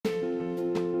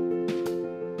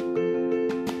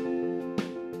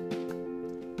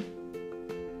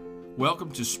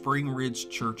Welcome to Spring Ridge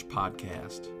Church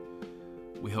Podcast.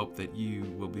 We hope that you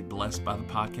will be blessed by the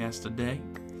podcast today.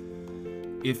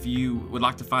 If you would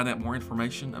like to find out more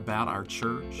information about our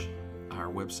church, our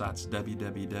website's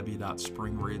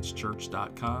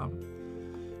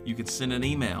www.springridgechurch.com. You can send an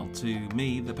email to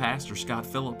me, the pastor, Scott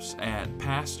Phillips, at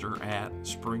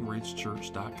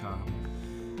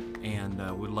pastor@springridgechurch.com.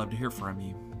 And we'd love to hear from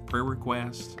you. Prayer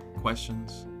requests,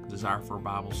 questions, desire for a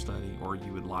Bible study, or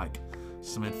you would like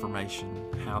some information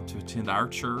how to attend our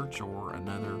church or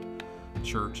another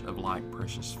church of like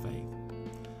precious faith.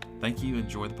 Thank you.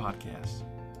 Enjoy the podcast.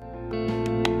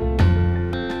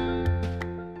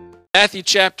 Matthew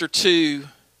chapter 2,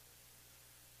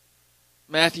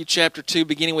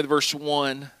 beginning with verse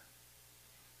 1.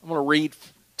 I'm going to read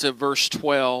to verse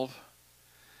 12.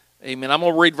 Amen. I'm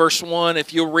going to read verse 1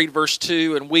 if you'll read verse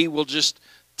 2, and we will just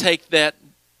take that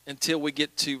until we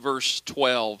get to verse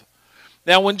 12.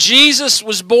 Now, when Jesus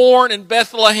was born in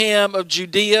Bethlehem of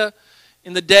Judea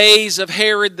in the days of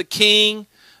Herod the king,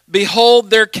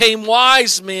 behold, there came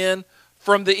wise men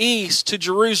from the east to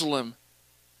Jerusalem,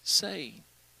 saying,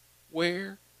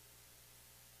 where?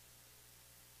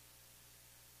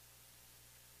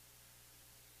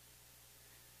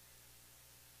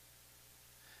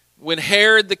 When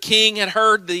Herod the king had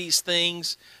heard these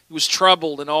things, he was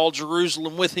troubled, and all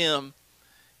Jerusalem with him.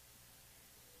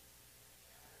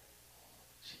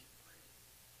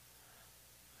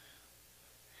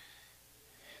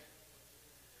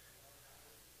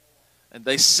 And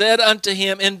they said unto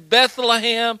him, in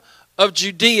Bethlehem of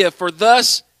Judea, for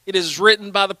thus it is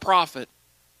written by the prophet.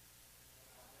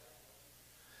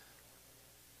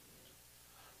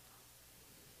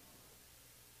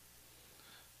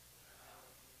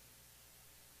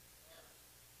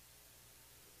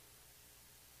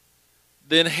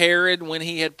 Then Herod, when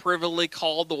he had privily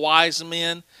called the wise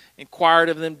men, inquired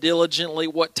of them diligently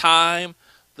what time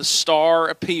the star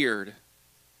appeared.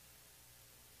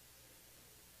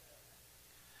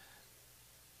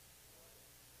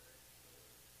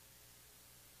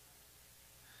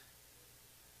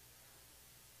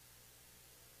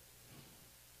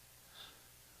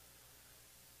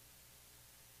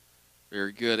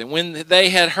 Very good. And when they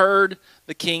had heard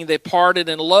the king, they parted,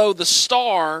 and lo, the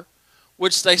star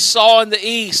which they saw in the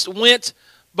east went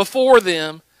before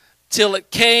them till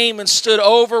it came and stood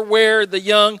over where the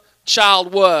young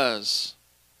child was.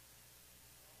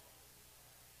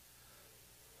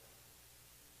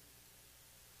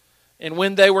 And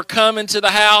when they were come into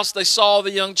the house, they saw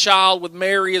the young child with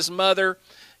Mary his mother,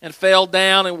 and fell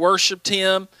down and worshipped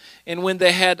him. And when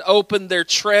they had opened their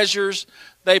treasures,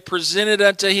 they presented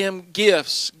unto him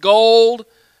gifts, gold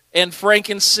and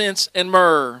frankincense and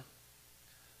myrrh.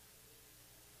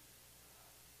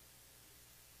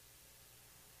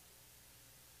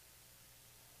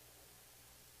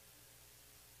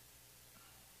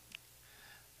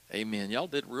 Amen. Y'all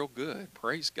did real good.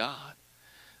 Praise God.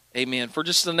 Amen. For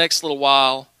just the next little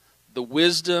while, the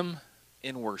wisdom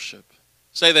in worship.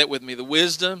 Say that with me, the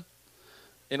wisdom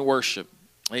in worship.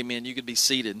 Amen. You can be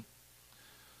seated.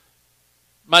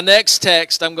 My next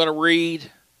text, I'm going to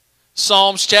read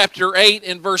Psalms chapter 8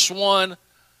 and verse 1.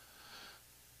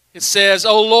 It says,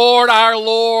 O Lord, our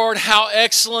Lord, how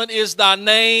excellent is thy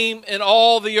name in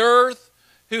all the earth,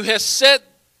 who has set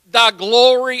thy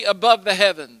glory above the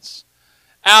heavens.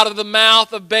 Out of the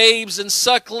mouth of babes and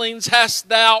sucklings hast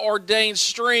thou ordained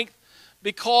strength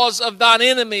because of thine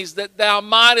enemies, that thou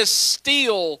mightest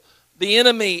steal the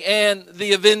enemy and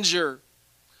the avenger.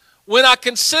 When I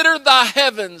consider thy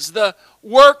heavens, the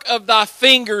work of thy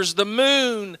fingers, the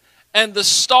moon and the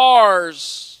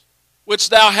stars which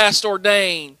thou hast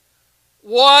ordained,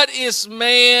 what is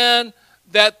man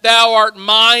that thou art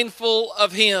mindful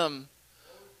of him,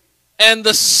 and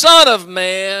the Son of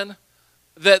Man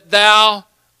that thou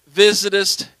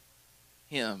visitest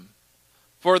him?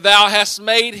 For thou hast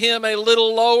made him a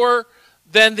little lower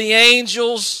than the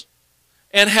angels,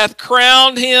 and hath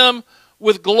crowned him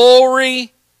with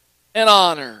glory and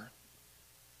honor.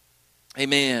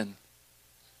 Amen.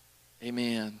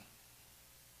 Amen.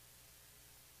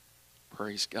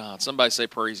 Praise God. Somebody say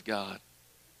praise God.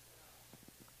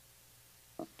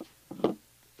 There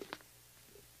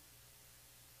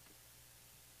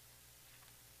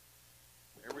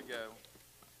we go.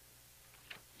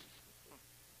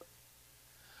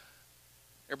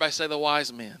 Everybody say the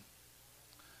wise men.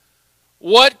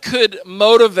 What could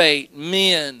motivate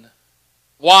men,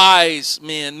 wise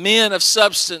men, men of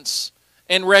substance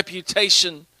and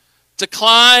reputation, to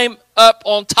climb up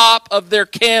on top of their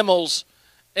camels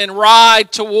and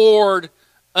ride toward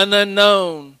an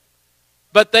unknown?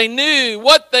 But they knew,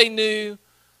 what they knew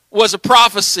was a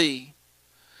prophecy.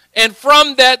 And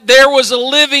from that, there was a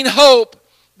living hope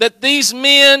that these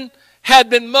men had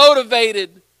been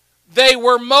motivated. They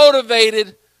were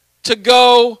motivated to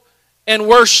go and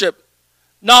worship,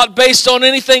 not based on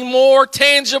anything more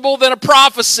tangible than a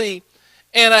prophecy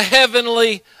and a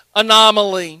heavenly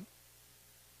anomaly.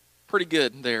 Pretty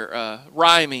good there,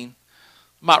 rhyming.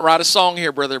 Might write a song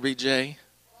here, Brother BJ.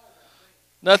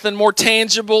 Nothing more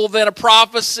tangible than a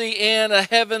prophecy and a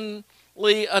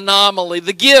heavenly anomaly.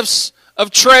 The gifts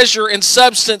of treasure and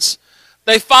substance,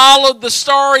 they followed the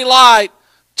starry light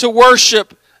to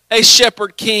worship a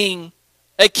shepherd king,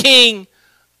 a king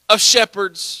of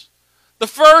shepherds. The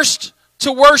first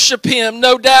to worship him,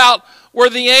 no doubt, were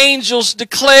the angels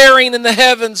declaring in the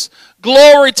heavens,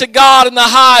 glory to God in the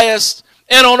highest,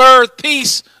 and on earth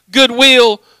peace,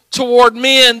 goodwill toward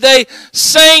men. They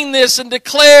sang this and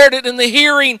declared it in the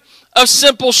hearing of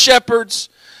simple shepherds.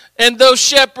 And those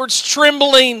shepherds,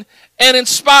 trembling and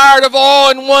inspired of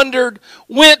awe and wondered,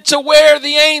 went to where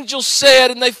the angels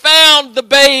said, and they found the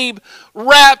babe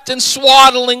wrapped in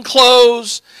swaddling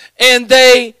clothes, and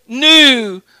they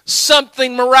knew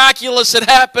something miraculous had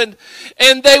happened.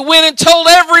 And they went and told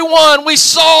everyone, we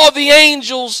saw the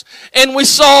angels and we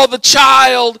saw the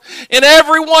child. And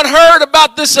everyone heard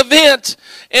about this event.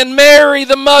 And Mary,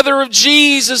 the mother of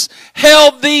Jesus,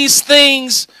 held these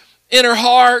things in her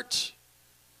heart.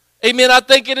 Amen. I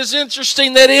think it is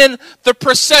interesting that in the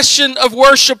procession of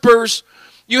worshipers,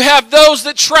 you have those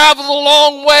that traveled a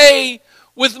long way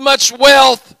with much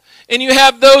wealth, and you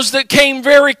have those that came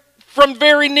from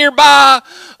very nearby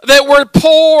that were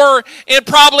poor and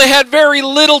probably had very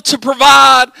little to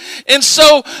provide. And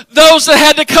so those that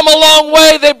had to come a long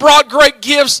way, they brought great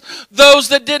gifts. Those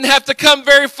that didn't have to come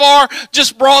very far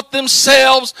just brought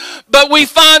themselves. But we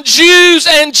find Jews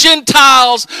and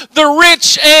Gentiles, the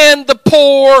rich and the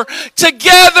poor,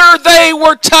 together they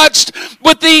were touched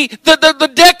with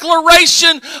the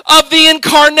declaration of the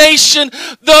incarnation.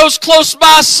 Those close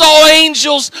by saw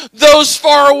angels, those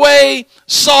far away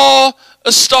saw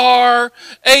a star.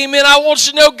 Amen. I want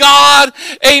you to know God,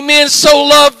 amen, so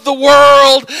loved the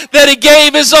world that He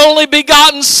gave His only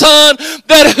begotten Son,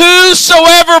 that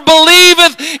whosoever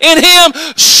believeth in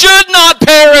Him should not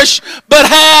perish, but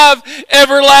have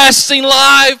everlasting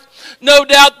life. No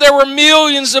doubt there were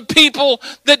millions of people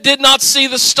that did not see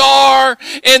the star,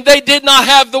 and they did not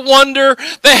have the wonder.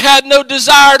 They had no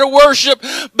desire to worship.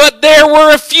 But there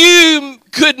were a few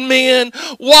good men,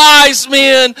 wise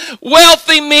men,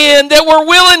 wealthy men that were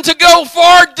willing to go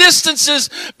far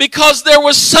distances because there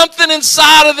was something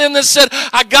inside of them that said,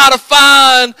 I got to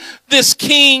find this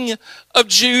King of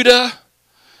Judah.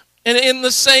 And in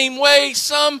the same way,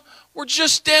 some were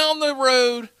just down the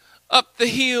road, up the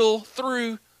hill,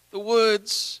 through the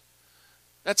woods.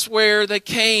 That's where they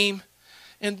came.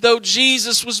 And though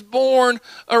Jesus was born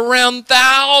around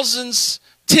thousands,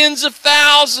 tens of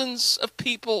thousands of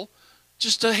people,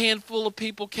 just a handful of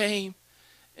people came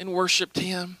and worshiped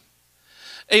Him.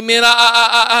 Amen.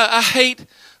 I hate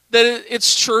that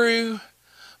it's true,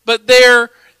 but there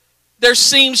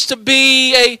seems to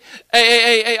be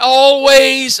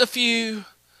always a few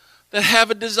that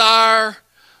have a desire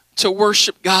to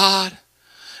worship God.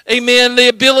 Amen. The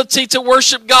ability to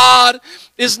worship God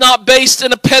is not based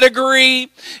in a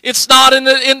pedigree. It's not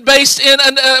based in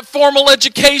a formal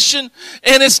education.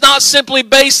 And it's not simply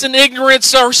based in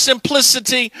ignorance or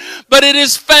simplicity. But it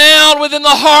is found within the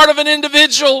heart of an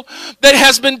individual that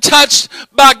has been touched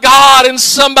by God. And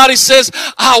somebody says,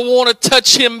 I want to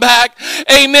touch Him back.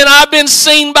 Amen. I've been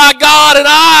seen by God and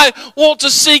I want to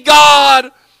see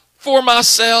God for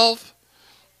myself.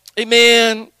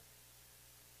 Amen.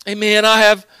 Amen. I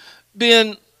have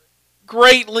been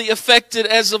greatly affected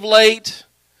as of late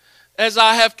as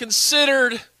I have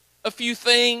considered a few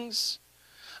things.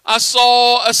 I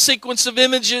saw a sequence of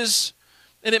images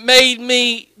and it made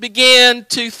me begin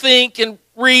to think and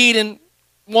read and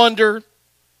wonder.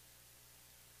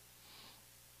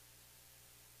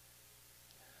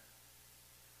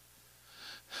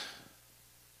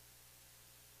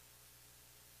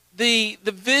 The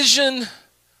vision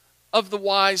of the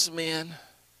wise men.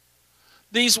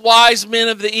 These wise men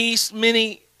of the East,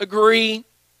 many agree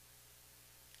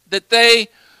that they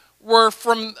were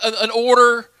from an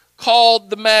order called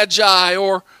the Magi,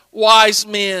 or wise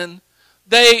men.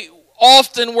 They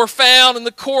often were found in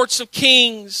the courts of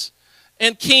kings,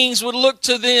 and kings would look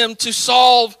to them to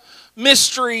solve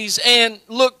mysteries and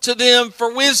look to them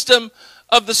for wisdom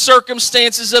of the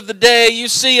circumstances of the day. You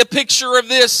see a picture of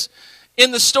this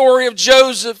in the story of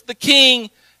Joseph. The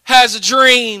king has a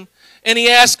dream, and he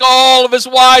asked all of his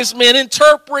wise men,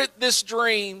 interpret this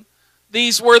dream.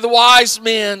 These were the wise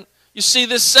men You see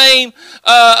this same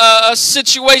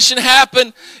situation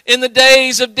happen in the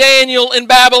days of Daniel in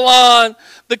Babylon.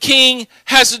 The king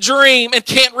has a dream and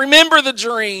can't remember the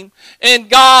dream. And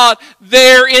God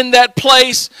there in that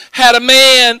place had a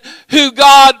man who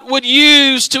God would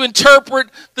use to interpret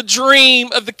the dream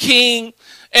of the king.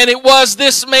 And it was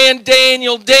this man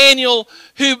Daniel,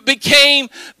 who became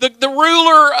the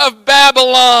ruler of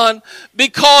Babylon,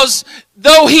 because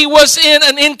though he was in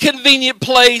an inconvenient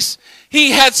place,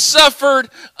 he had suffered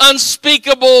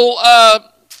unspeakable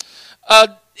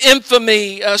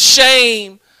infamy,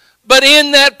 shame. But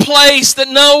in that place that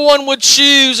no one would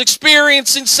choose,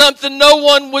 experiencing something no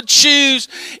one would choose,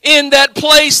 in that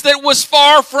place that was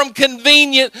far from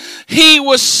convenient, he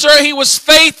was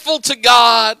faithful to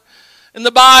God. And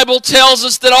the Bible tells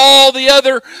us that all the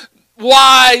other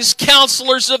wise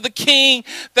counselors of the king,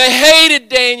 they hated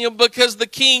Daniel because the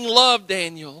king loved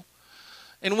Daniel.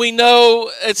 And we know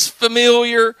it's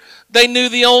familiar. They knew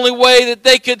the only way that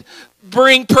they could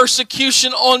bring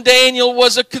persecution on Daniel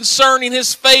was concerning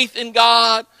his faith in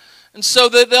God. And so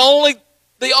the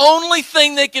only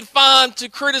thing they could find to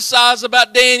criticize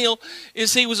about Daniel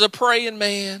is he was a praying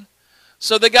man.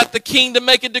 So they got the king to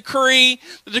make a decree.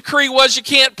 The decree was you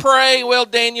can't pray. Well,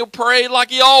 Daniel prayed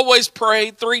like he always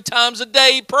prayed. 3 times a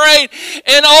day he prayed.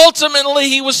 And ultimately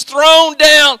he was thrown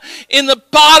down in the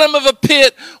bottom of a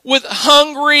pit with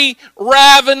hungry,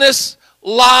 ravenous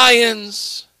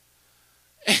lions.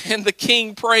 And the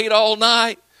king prayed all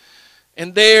night.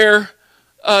 And there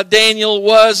Daniel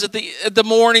was at the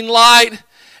morning light.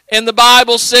 And the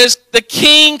Bible says the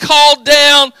king called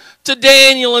down to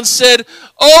Daniel and said,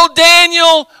 "Oh,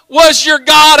 Daniel, was your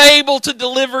God able to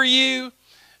deliver you?"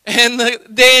 And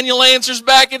Daniel answers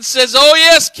back and says, "Oh,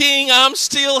 yes, king, I'm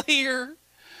still here."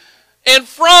 And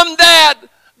from that,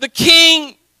 the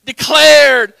king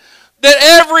declared that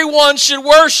everyone should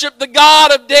worship the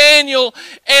God of Daniel.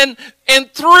 And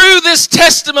through this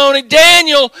testimony,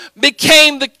 Daniel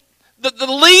became the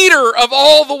leader of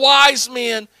all the wise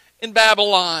men in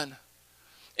Babylon.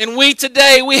 And we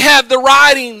today, we have the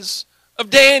writings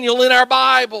of Daniel in our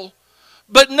Bible.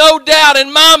 But no doubt,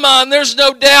 in my mind, there's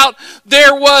no doubt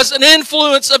there was an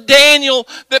influence of Daniel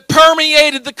that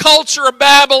permeated the culture of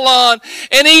Babylon.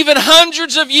 And even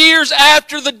hundreds of years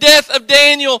after the death of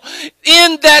Daniel,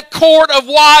 in that court of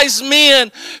wise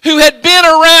men who had been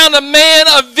around a man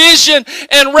of vision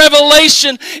and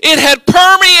revelation, it had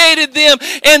permeated them.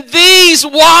 And these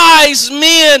wise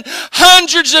men,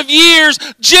 hundreds of years,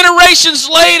 generations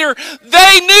later,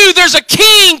 they knew there's a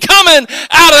king coming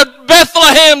out of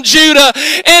Bethlehem, Judah.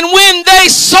 And when they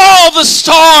saw the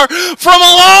star from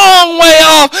a long way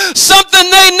off, something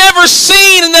they never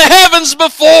seen in the heavens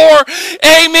before,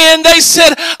 amen, they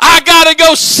said, "I got to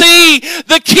go see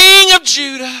the King of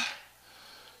Judah."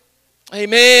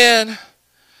 Amen.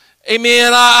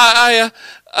 Amen. I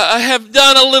have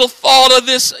done a little thought of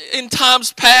this in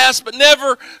times past, but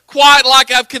never quite like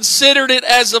I've considered it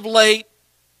as of late.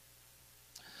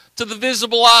 To the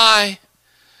visible eye,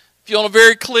 if you're on a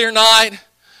very clear night,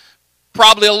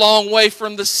 probably a long way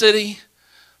from the city,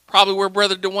 probably where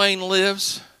Brother Dwayne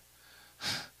lives,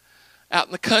 out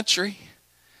in the country.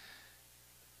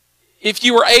 If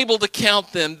you were able to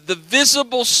count them, the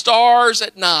visible stars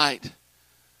at night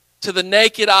to the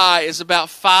naked eye is about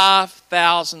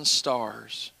 5,000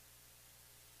 stars.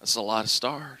 That's a lot of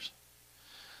stars.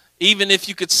 Even if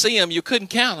you could see them, you couldn't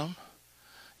count them.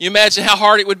 You imagine how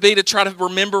hard it would be to try to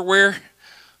remember where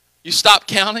you stopped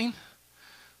counting?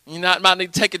 You might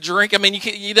need to take a drink. I mean,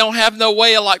 you don't have no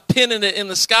way of like pinning it in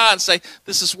the sky and say,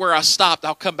 "This is where I stopped.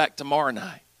 I'll come back tomorrow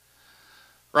night."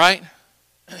 Right?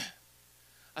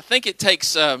 I think it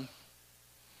takes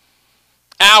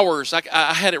hours.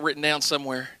 I had it written down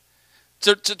somewhere.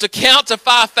 To count to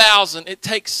 5,000, it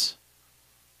takes,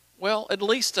 well, at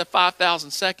least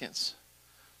 5,000 seconds.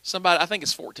 I think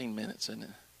it's 14 minutes, isn't it?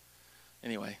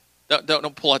 Anyway,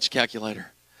 don't pull out your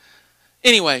calculator.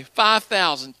 Anyway,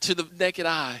 5,000 to the naked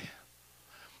eye.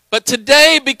 But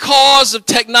today, because of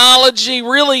technology,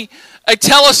 really a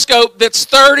telescope that's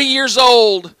 30 years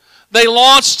old, they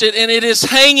launched it and it is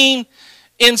hanging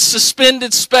in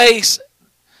suspended space,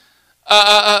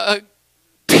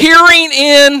 peering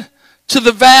in to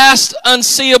the vast,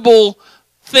 unseeable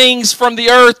things from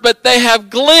the earth, but they have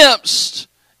glimpsed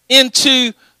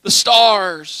into the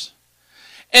stars.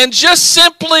 And just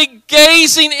simply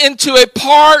gazing into a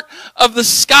part of the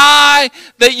sky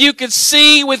that you could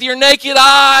see with your naked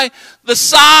eye, the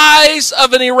size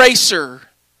of an eraser,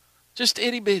 just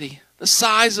itty bitty, the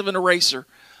size of an eraser.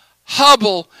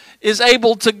 Hubble is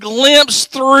able to glimpse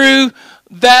through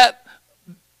that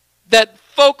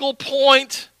focal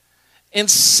point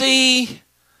and see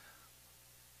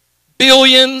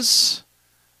billions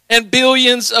and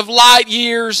billions of light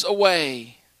years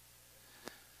away.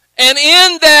 And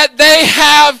in that they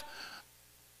have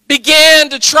began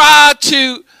to try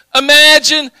to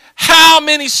imagine how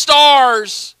many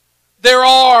stars there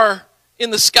are in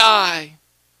the sky.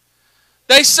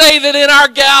 They say that in our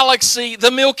galaxy, the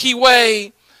Milky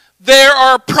Way, there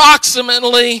are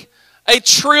approximately 1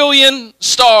 trillion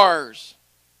stars.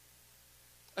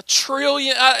 1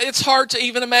 trillion, it's hard to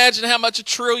even imagine how much 1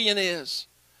 trillion is.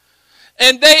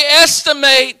 And they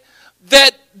estimate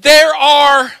that there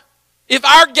are, if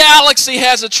our galaxy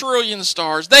has 1 trillion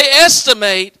stars, they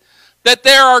estimate that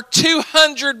there are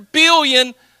 200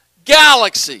 billion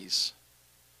galaxies.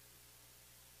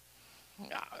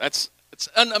 It's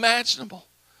unimaginable.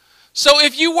 So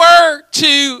if you were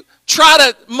to try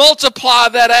to multiply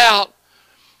that out,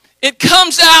 it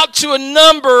comes out to a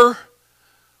number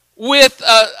with,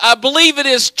 I believe it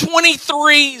is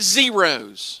 23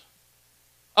 zeros.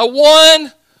 A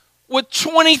 1 with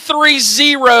 23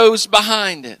 zeros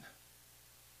behind it.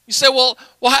 You say, well,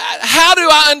 how do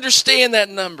I understand that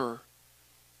number?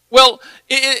 Well,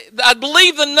 I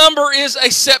believe the number is a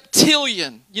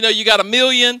septillion. You know, you got 1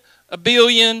 million, 1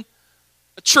 billion, 1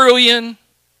 trillion,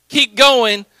 keep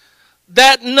going.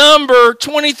 That number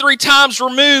 23 times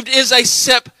removed is a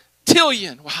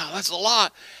septillion. Wow, that's a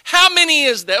lot. How many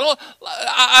is that? Well,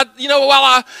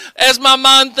 as my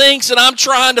mind thinks and I'm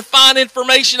trying to find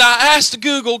information, I asked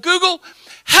Google,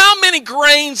 how many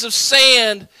grains of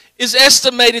sand is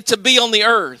estimated to be on the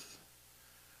earth?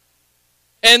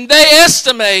 And they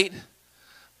estimate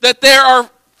that there are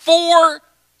 4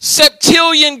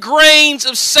 septillion grains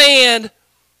of sand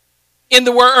in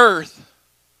the earth.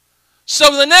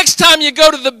 So the next time you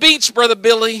go to the beach, Brother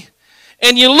Billy,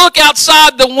 and you look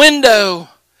outside the window,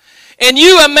 and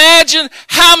you imagine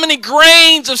how many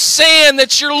grains of sand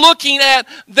that you're looking at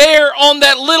there on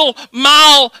that little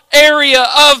mile area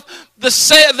of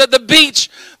the beach,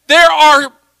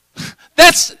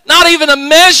 that's not even a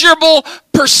measurable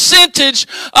percentage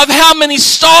of how many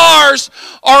stars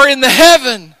are in the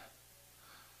heaven.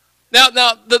 Now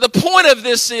the point of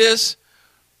this is,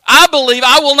 I believe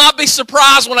I will not be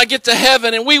surprised when I get to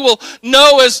heaven, and we will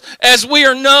know as we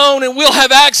are known, and we'll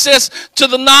have access to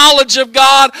the knowledge of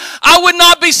God. I would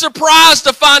not be surprised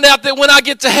to find out that when I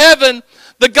get to heaven,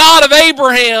 the God of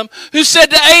Abraham, who said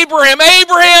to Abraham,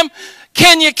 Abraham,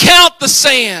 can you count the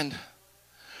sand?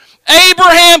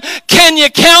 Abraham, can you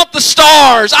count the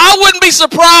stars? I wouldn't be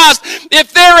surprised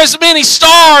if there are as many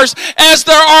stars as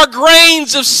there are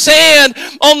grains of sand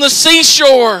on the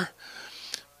seashore.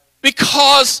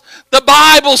 Because the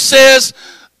Bible says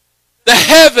the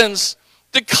heavens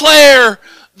declare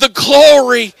the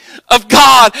glory of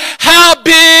God. How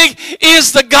big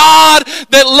is the God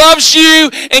that loves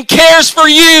you and cares for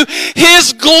you?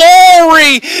 His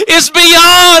glory is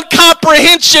beyond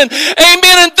comprehension.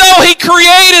 Amen. And though He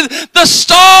created the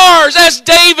stars, as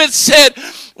David said,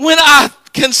 when I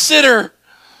consider,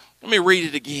 let me read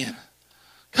it again.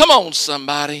 Come on,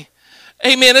 somebody.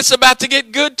 Amen. It's about to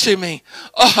get good to me.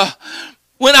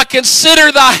 When I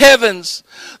consider thy heavens,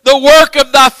 the work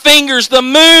of thy fingers, the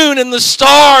moon and the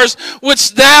stars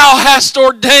which thou hast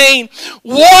ordained.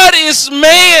 What is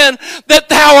man that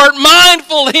thou art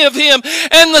mindful of him,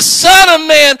 and the Son of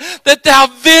Man that thou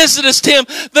visitest him?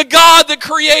 The God that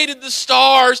created the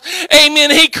stars,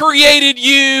 amen, He created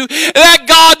you. That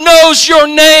God knows your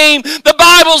name. The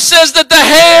Bible says that the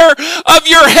hair of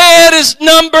your head is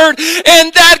numbered,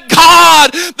 and that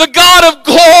God, the God of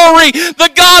glory,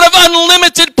 the God of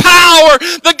unlimited power,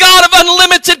 the God of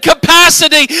unlimited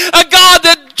capacity, a God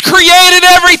that created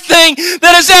everything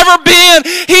that has ever been.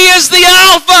 He is the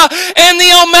Alpha and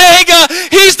the Omega.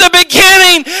 He's the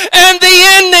beginning and the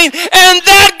ending. And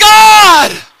that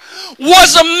God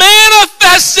was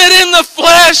manifested in the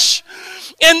flesh.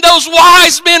 And those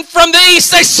wise men from the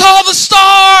east, they saw the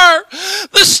star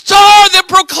that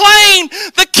proclaimed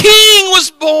the King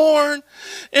was born.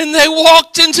 And they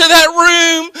walked into that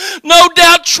room, no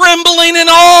doubt trembling in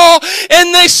awe,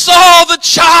 and they saw the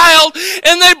child,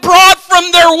 and they brought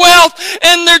from their wealth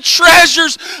and their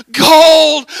treasures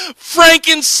gold,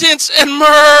 frankincense, and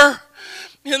myrrh.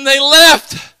 And they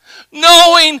left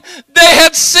knowing they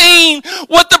had seen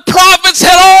what the prophets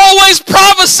had always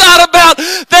prophesied about.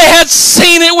 They had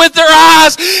seen it with their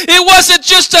eyes. It wasn't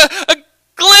just a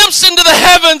glimpse into the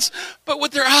heavens, but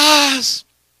with their eyes.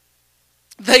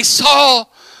 They saw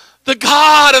the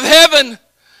God of heaven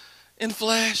in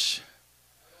flesh.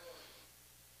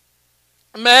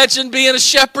 Imagine being a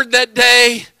shepherd that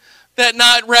night,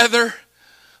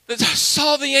 that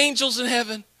saw the angels in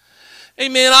heaven.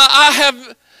 Amen.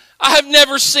 I have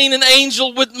never seen an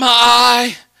angel with my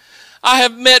eye. I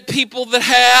have met people that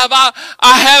have.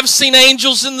 I have seen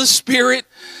angels in the spirit.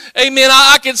 Amen.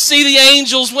 I can see the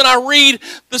angels when I read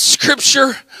the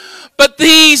scripture. But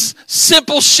these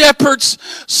simple shepherds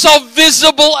saw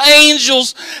visible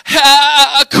angels,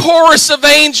 a chorus of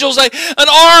angels, an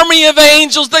army of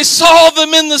angels. They saw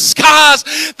them in the skies.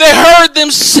 They heard them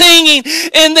singing,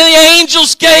 and the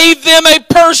angels gave them a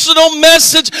personal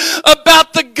message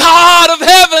about the God of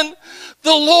heaven,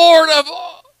 the Lord of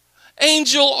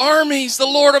angel armies, the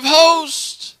Lord of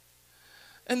hosts.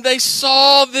 And they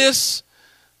saw this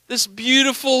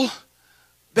beautiful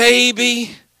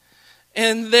baby,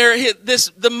 and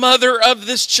the mother of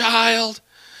this child.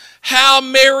 How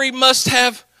Mary must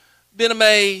have been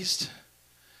amazed.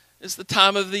 It's the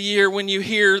time of the year when you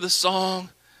hear the song,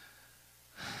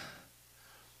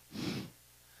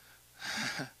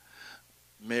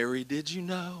 Mary, did you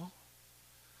know?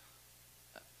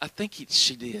 I think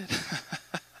she did.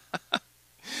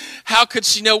 How could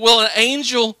she know? Well, an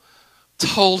angel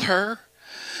told her.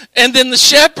 And then the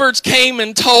shepherds came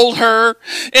and told her.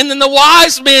 And then the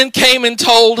wise men came and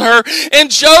told her. And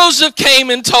Joseph came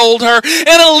and told her.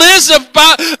 And Elizabeth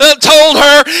told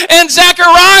her. And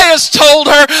Zacharias told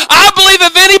her. I believe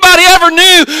if anybody ever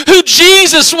knew who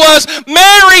Jesus was,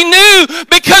 Mary knew,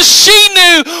 because she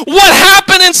knew what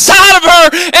happened inside of her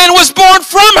and was born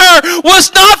from her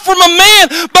was not from a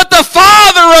man, but the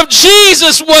Father of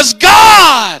Jesus was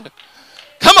God.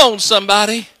 Come on,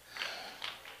 somebody.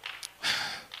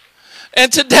 And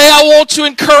today I want to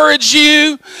encourage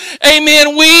you,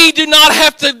 amen, we do not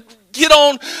have to get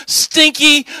on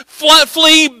stinky,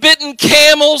 flea-bitten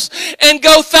camels and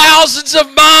go thousands of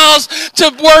miles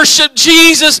to worship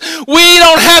Jesus. We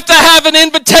don't have to have an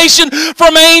invitation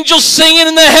from angels singing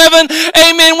in the heaven.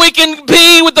 Amen. We can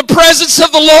be with the presence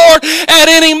of the Lord at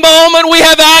any moment. We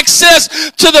have access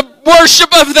to the worship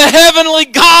of the heavenly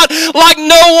God like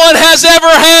no one has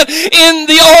ever had in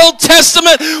the Old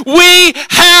Testament. We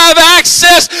have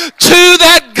access to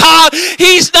that God.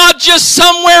 He's not just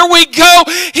somewhere we go.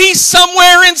 He's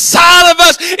somewhere inside of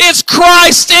us. It's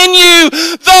Christ in you,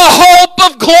 the hope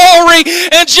of glory.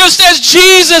 And just as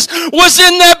Jesus was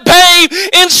in that babe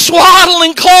in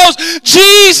swaddling clothes,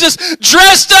 Jesus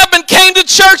dressed up and came to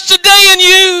church today in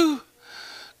you.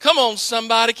 Come on,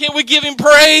 somebody. Can't we give him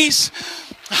praise?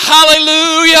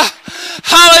 Hallelujah.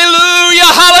 Hallelujah.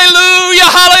 Hallelujah.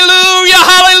 Hallelujah.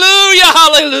 Hallelujah.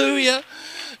 Hallelujah.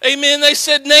 Amen. They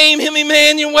said, name him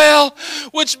Emmanuel,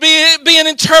 which being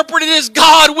interpreted as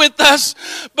God with us.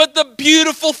 But the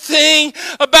beautiful thing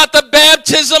about the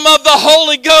baptism of the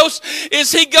Holy Ghost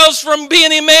is he goes from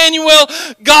being Emmanuel,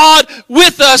 God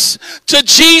with us, to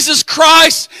Jesus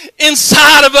Christ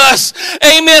inside of us.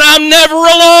 Amen. I'm never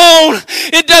alone.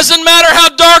 It doesn't matter how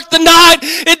dark the night.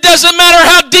 It doesn't matter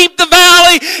how deep the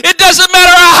valley. It doesn't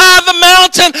matter how high the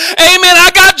mountain. Amen.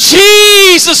 I got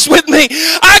Jesus with me.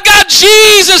 I got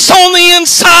Jesus on the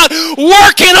inside,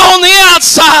 working on the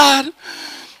outside.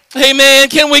 Amen.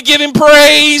 Can we give him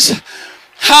praise?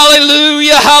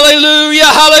 Hallelujah, hallelujah,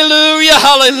 hallelujah,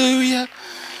 hallelujah.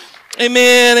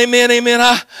 Amen, amen,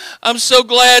 amen. I'm so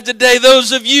glad today,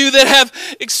 those of you that have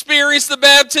experienced the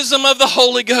baptism of the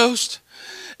Holy Ghost.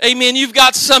 Amen. You've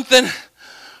got something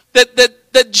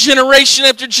that generation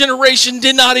after generation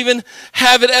did not even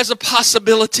have it as a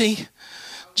possibility.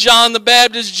 John the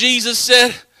Baptist, Jesus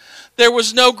said, there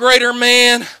was no greater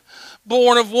man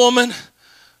born of woman.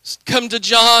 Come to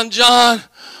John. John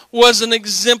was an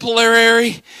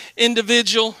exemplary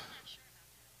individual.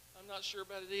 I'm not sure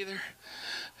about it either.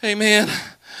 Amen.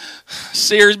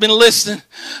 Sarah's been listening.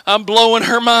 I'm blowing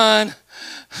her mind.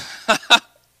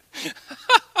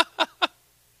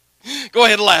 Go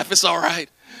ahead and laugh. It's all right.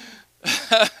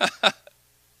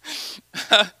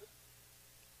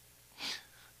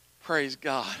 Praise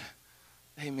God.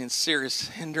 Amen. Serious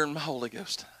hindering my Holy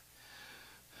Ghost.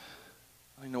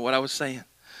 I don't know what I was saying.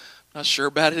 Not sure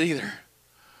about it either.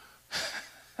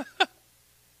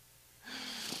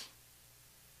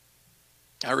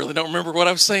 I really don't remember what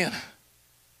I was saying.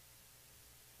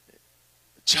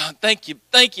 John, thank you.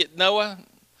 Thank you, Noah. I'm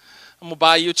going to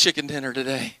buy you a chicken dinner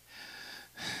today.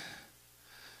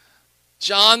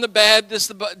 John the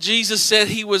Baptist, Jesus said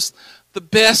he was the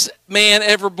best man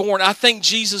ever born. I think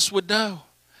Jesus would know.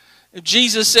 If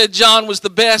Jesus said John was the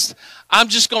best, I'm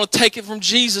just going to take it from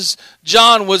Jesus.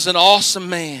 John was an awesome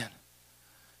man.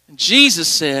 And Jesus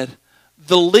said,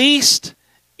 the least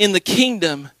in the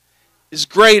kingdom is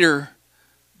greater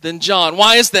than John.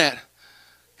 Why is that?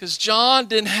 Because John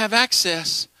didn't have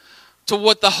access to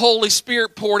what the Holy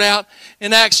Spirit poured out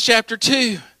in Acts chapter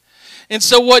 2. And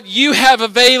so what you have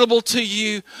available to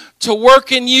you, to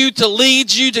work in you, to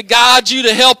lead you, to guide you,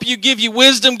 to help you, give you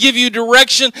wisdom, give you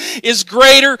direction, is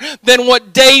greater than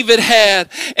what David had,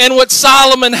 and what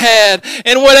Solomon had,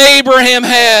 and what Abraham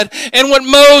had, and what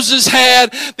Moses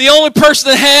had. The only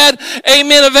person that had,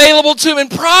 amen, available to him, and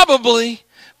probably,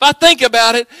 if I think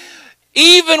about it,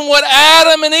 even what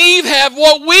Adam and Eve have,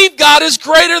 what we've got is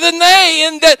greater than they,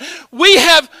 in that we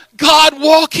have God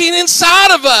walking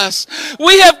inside of us.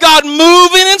 We have God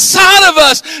moving inside of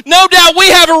us. No doubt we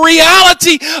have a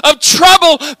reality of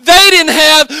trouble they didn't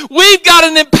have. We've got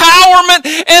an empowerment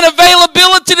and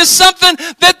availability to something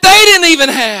that they didn't even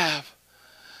have.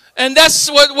 And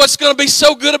that's what's going to be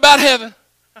so good about heaven.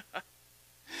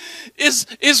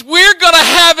 Is we're going to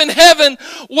have in heaven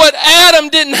what Adam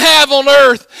didn't have on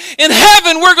earth. In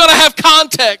heaven, we're going to have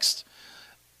context.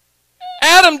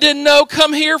 Adam didn't know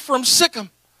come here from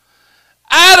Sikkim.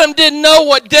 Adam didn't know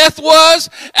what death was.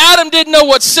 Adam didn't know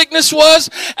what sickness was.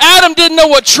 Adam didn't know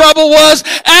what trouble was.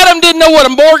 Adam didn't know what a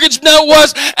mortgage note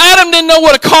was. Adam didn't know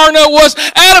what a car note was.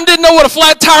 Adam didn't know what a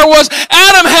flat tire was.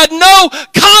 Adam had no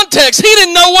context. He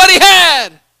didn't know what he had.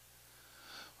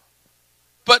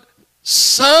 But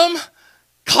some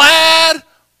glad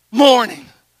morning,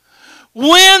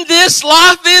 when this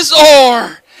life is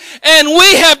o'er, and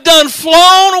we have done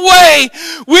flown away,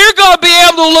 we're going to be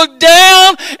able to look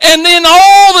down, and then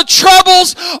all the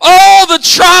troubles, all the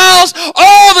trials,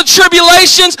 all the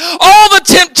tribulations, all the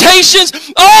temptations,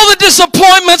 all the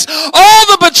disappointments, all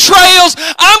the betrayals,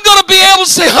 I'm going to be able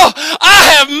to say, oh, I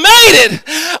have made it.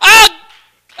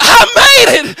 I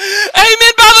made it.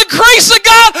 Amen. By the grace of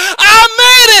God, I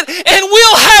made it. And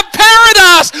we'll have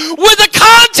paradise with the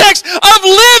context of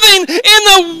living in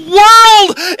the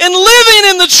world and living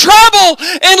in the trouble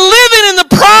and living in the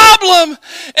problem.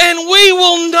 And we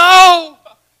will know.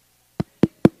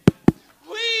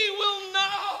 We will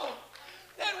know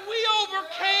that we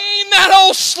overcame that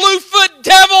old slewfoot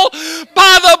devil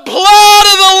by the blood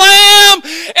of the Lamb.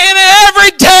 And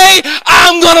every day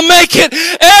I'm going to make it.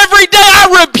 Every day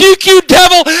I rebuke you,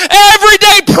 devil. Every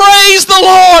day praise the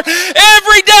Lord.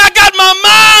 Every day I got my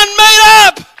mind made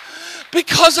up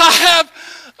because I have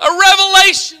a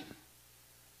revelation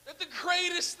that the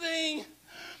greatest thing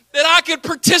that I could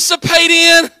participate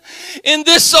in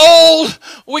this old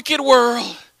wicked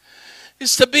world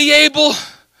is to be able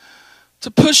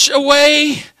to push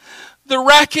away the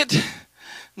racket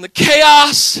and the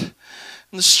chaos and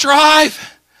the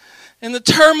strife and the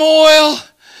turmoil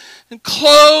and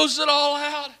close it all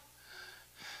out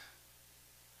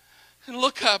and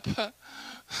look up.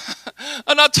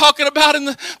 I'm not talking about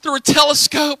through a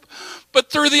telescope, but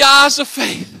through the eyes of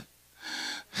faith,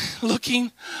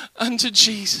 looking unto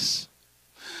Jesus.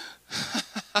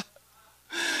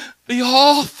 The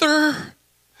author,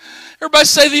 everybody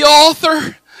say the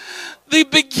author, the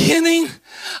beginning.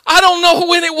 I don't know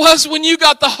when it was when you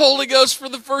got the Holy Ghost for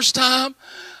the first time.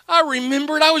 I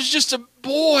remember it. I was just a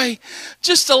boy,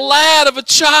 just a lad of a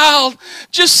child,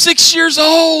 just 6 years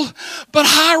old. But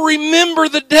I remember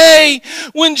the day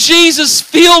when Jesus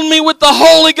filled me with the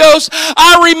Holy Ghost.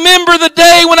 I remember the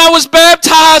day when I was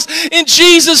baptized in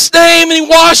Jesus' name and He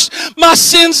washed my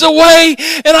sins away.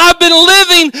 And I've been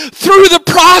living through the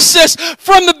process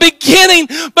from the beginning.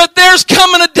 But there's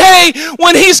coming a day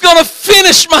when He's going to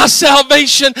finish my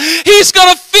salvation. He's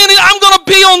going to finish. I'm going to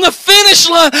be on the finish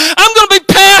line. I'm going to be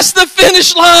past the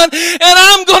finish line. And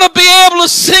I'm going to be able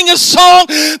to sing a song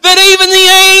that even the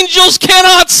angels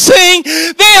cannot sing.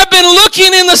 They have been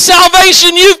looking in the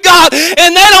salvation you've got,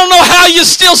 and they don't know how you're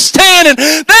still standing.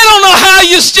 They don't know how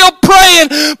you're still praying,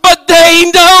 but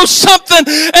they know something.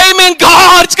 Amen.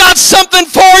 God's got something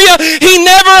for you He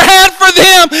never had for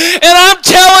them. And I'm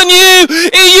telling you,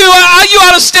 you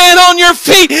ought to stand on your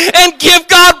feet and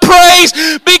give God praise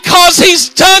because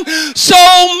He's done so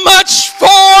much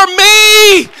for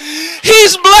me.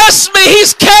 He's blessed me.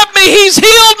 He's kept me. He's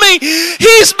healed me.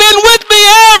 He's been with me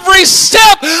every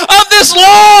step of this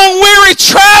long, weary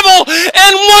travel.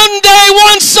 And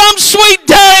some sweet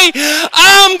day,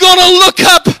 I'm going to look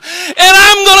up and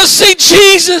I'm going to see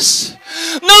Jesus.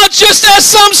 Not just as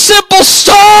some simple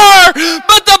star,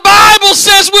 but the Bible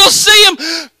says we'll see Him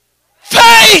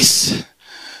face.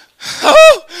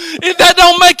 Oh, if that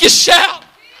don't make you shout.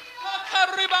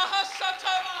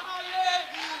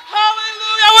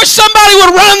 I wish somebody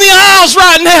would run the aisles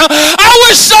right now. I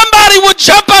wish somebody would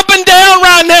jump up and down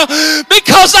right now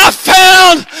because I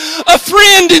found a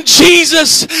friend in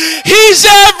Jesus. He's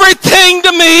everything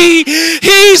to me.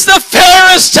 He's the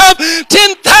fairest of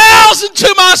 10,000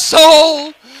 to my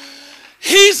soul.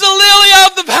 He's the lily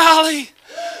of the valley,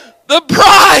 the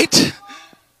bright.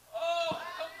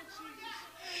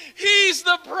 He's He's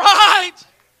the bright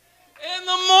and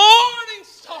the morning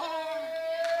star.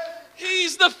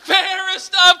 He's the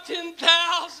fairest of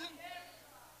 10,000.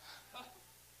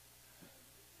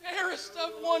 Fairest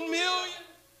of 1 million.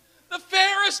 The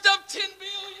fairest of 10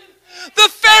 billion. The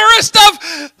fairest of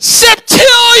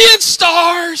septillion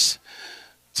stars.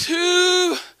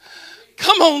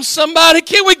 Come on, somebody.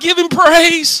 Can we give Him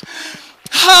praise?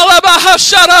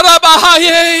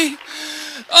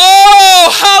 Oh,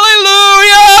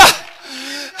 hallelujah.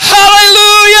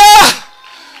 Hallelujah.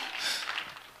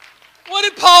 What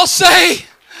did Paul say?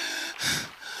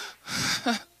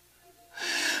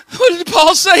 What did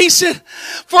Paul say? He said,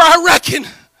 for I reckon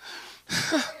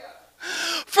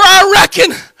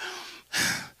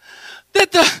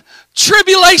that the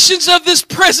tribulations of this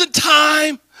present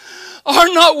time are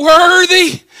not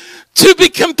worthy to be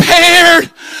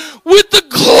compared with the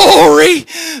glory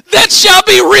that shall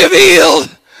be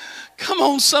revealed. Come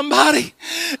on, somebody.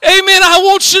 Amen. I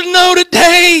want you to know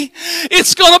today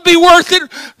it's going to be worth it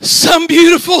some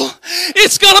beautiful.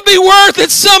 It's going to be worth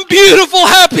it some beautiful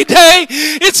happy day.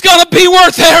 It's going to be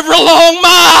worth every long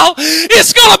mile.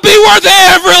 It's going to be worth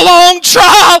every long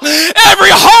trial,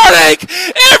 every heartache,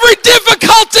 every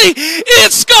difficulty.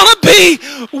 It's going to be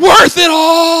worth it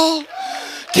all.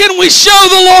 Can we show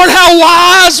the Lord how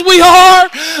wise we are?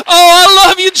 Oh, I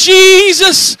love you,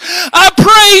 Jesus. I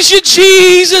praise you,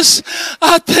 Jesus.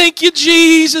 I thank you,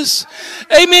 Jesus.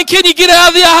 Amen. Can you get out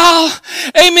of the aisle?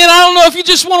 Amen. I don't know if you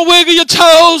just want to wiggle your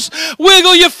toes,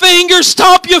 wiggle your fingers,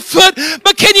 stomp your foot,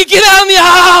 but can you get out in the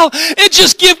aisle and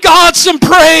just give God some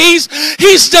praise?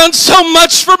 He's done so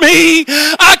much for me.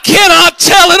 I cannot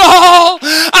tell it all.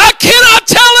 I cannot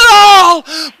tell it all,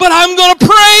 but I'm going to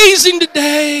praise Him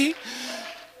today.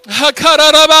 Oh,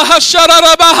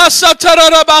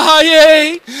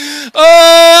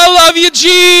 I love you,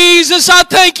 Jesus. I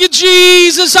thank you,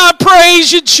 Jesus. I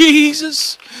praise you,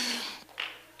 Jesus.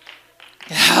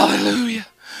 Hallelujah.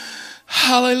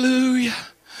 Hallelujah.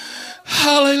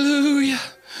 Hallelujah.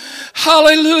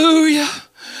 Hallelujah.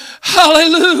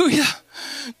 Hallelujah.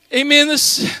 Amen.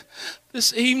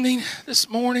 This evening, this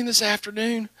morning, this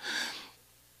afternoon,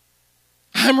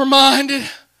 I'm reminded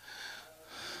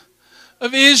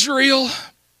of Israel,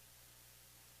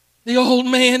 the old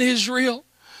man Israel,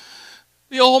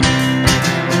 the old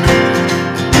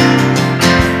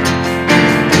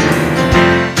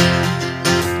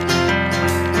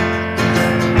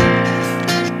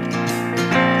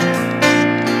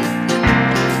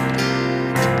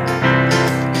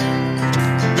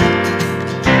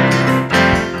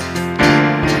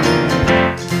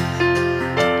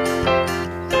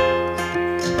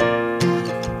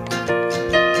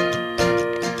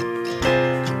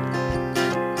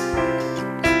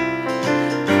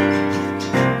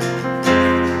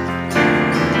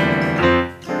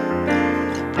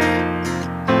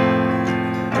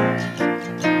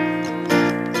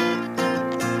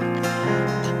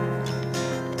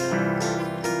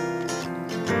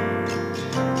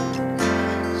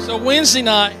Wednesday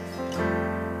night,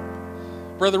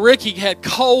 Brother Ricky had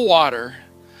cold water.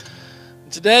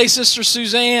 Today, Sister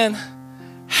Suzanne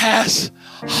has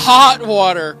hot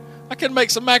water. I could make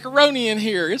some macaroni in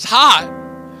here. It's hot.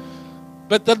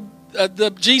 But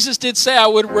the Jesus did say, I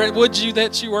would you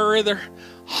that you were either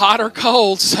hot or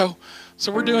cold. So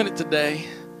we're doing it today.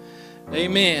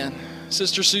 Amen.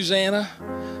 Sister Susanna,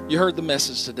 you heard the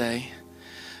message today.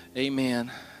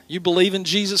 Amen. You believe in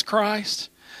Jesus Christ?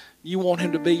 You want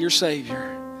Him to be your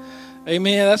Savior.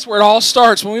 Amen. That's where it all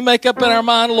starts. When we make up in our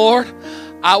mind, Lord,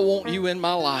 I want you in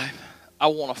my life. I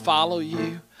want to follow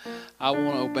you. I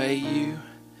want to obey you.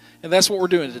 And that's what we're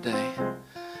doing today.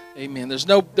 Amen. There's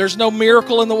no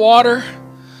miracle in the water.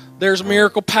 There's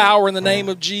miracle power in the name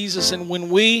of Jesus. And when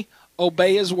we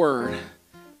obey His word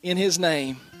in His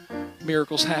name,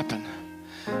 miracles happen.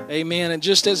 Amen. And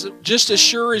just as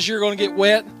sure as you're going to get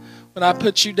wet when I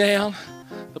put you down,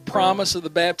 the promise of the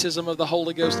baptism of the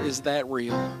Holy Ghost is that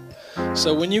real.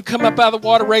 So when you come up out of the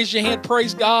water, raise your hand,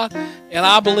 praise God, and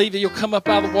I believe that you'll come up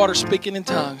out of the water speaking in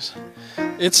tongues.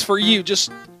 It's for you.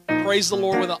 Just praise the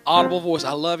Lord with an audible voice.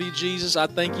 I love you, Jesus. I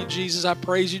thank you, Jesus. I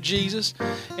praise you, Jesus.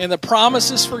 And the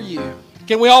promise is for you.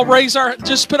 Can we all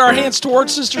just put our hands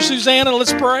towards Sister Susanna and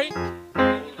let's pray. For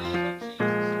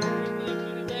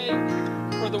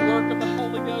the work of the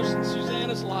Holy Ghost in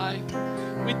Susanna's life.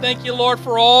 We thank you, Lord,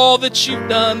 for all that you've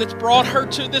done that's brought her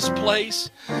to this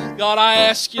place. God, I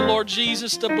ask you, Lord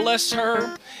Jesus, to bless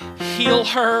her, heal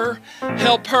her,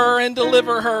 help her, and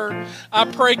deliver her. I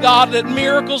pray, God, that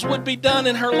miracles would be done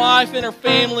in her life, in her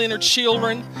family, in her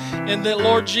children. And that,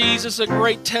 Lord Jesus, a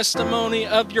great testimony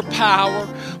of your power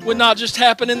would not just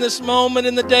happen in this moment,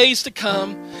 in the days to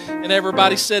come. And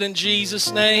everybody said, in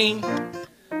Jesus' name.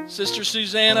 Sister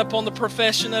Susanna, upon the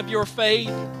profession of your faith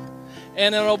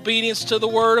and in obedience to the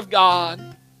Word of God,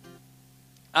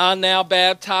 I now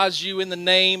baptize you in the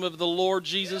name of the Lord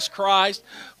Jesus Christ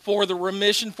for the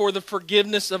remission, for the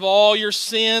forgiveness of all your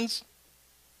sins.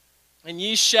 And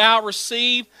ye shall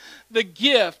receive the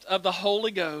gift of the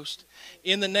Holy Ghost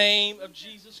in the name of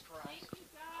Jesus Christ.